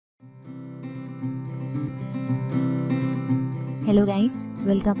Hello guys,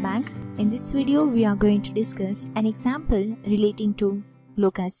 welcome back. In this video we are going to discuss an example relating to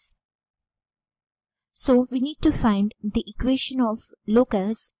locus. So we need to find the equation of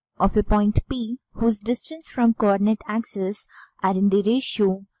locus of a point P whose distance from coordinate axis are in the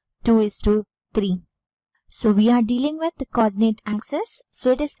ratio 2:3. So we are dealing with the coordinate axis,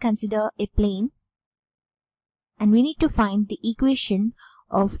 so it is considered a plane, and we need to find the equation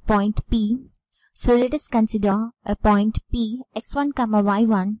of point P. So let us consider a point P x1,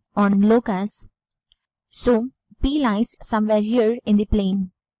 y1 on locus. So P lies somewhere here in the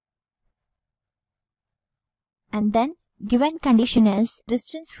plane. And then given condition is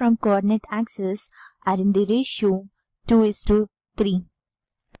distance from coordinate axis are in the ratio 2:3.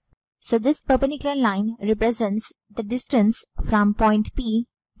 So this perpendicular line represents the distance from point P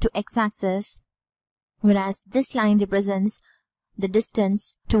to x-axis, whereas this line represents the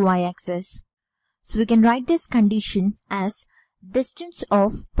distance to y-axis. So we can write this condition as distance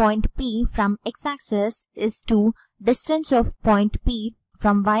of point P from x-axis is to distance of point P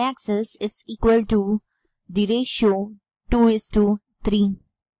from y-axis is equal to the ratio 2:3.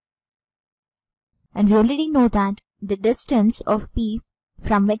 And we already know that the distance of P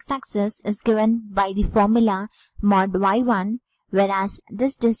from x-axis is given by the formula mod y1, whereas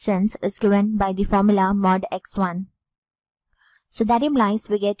this distance is given by the formula mod x1. So that implies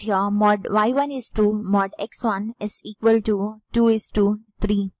we get here mod y1 is to mod x1 is equal to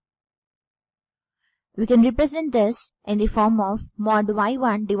 2:3. We can represent this in the form of mod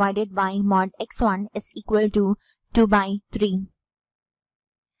y1 divided by mod x1 is equal to 2/3.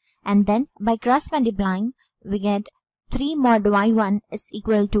 And then by cross multiplying we get 3 mod y1 is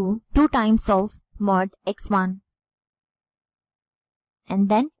equal to 2 times of mod x1. And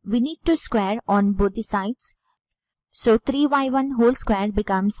then we need to square on both the sides. So 3y1 whole square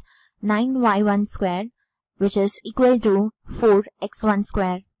becomes 9y1 square, which is equal to 4x1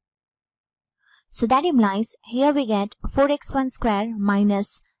 square. So that implies here we get 4x1 square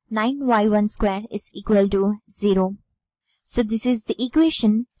minus 9y1 square is equal to 0. So this is the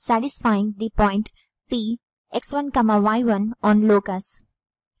equation satisfying the point P x1, y1 on locus.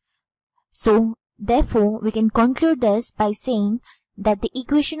 So therefore we can conclude this by saying that the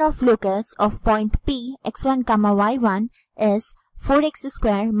equation of locus of point P x1, y1 is 4x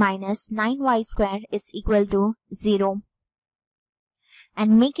square minus 9y square is equal to 0.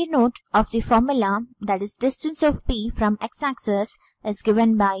 And make a note of the formula, that is distance of P from x-axis is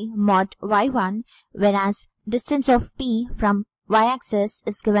given by mod y1, whereas distance of P from y-axis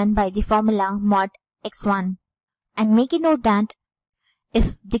is given by the formula mod x1. And make a note that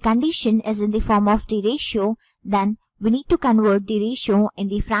if the condition is in the form of the ratio, then we need to convert the ratio in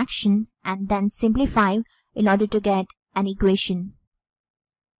the fraction and then simplify in order to get an equation.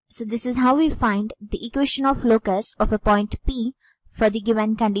 So this is how we find the equation of locus of a point P for the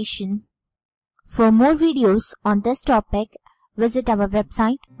given condition. For more videos on this topic, visit our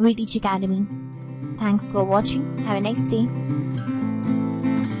website, We Teach Academy. Thanks for watching. Have a nice day.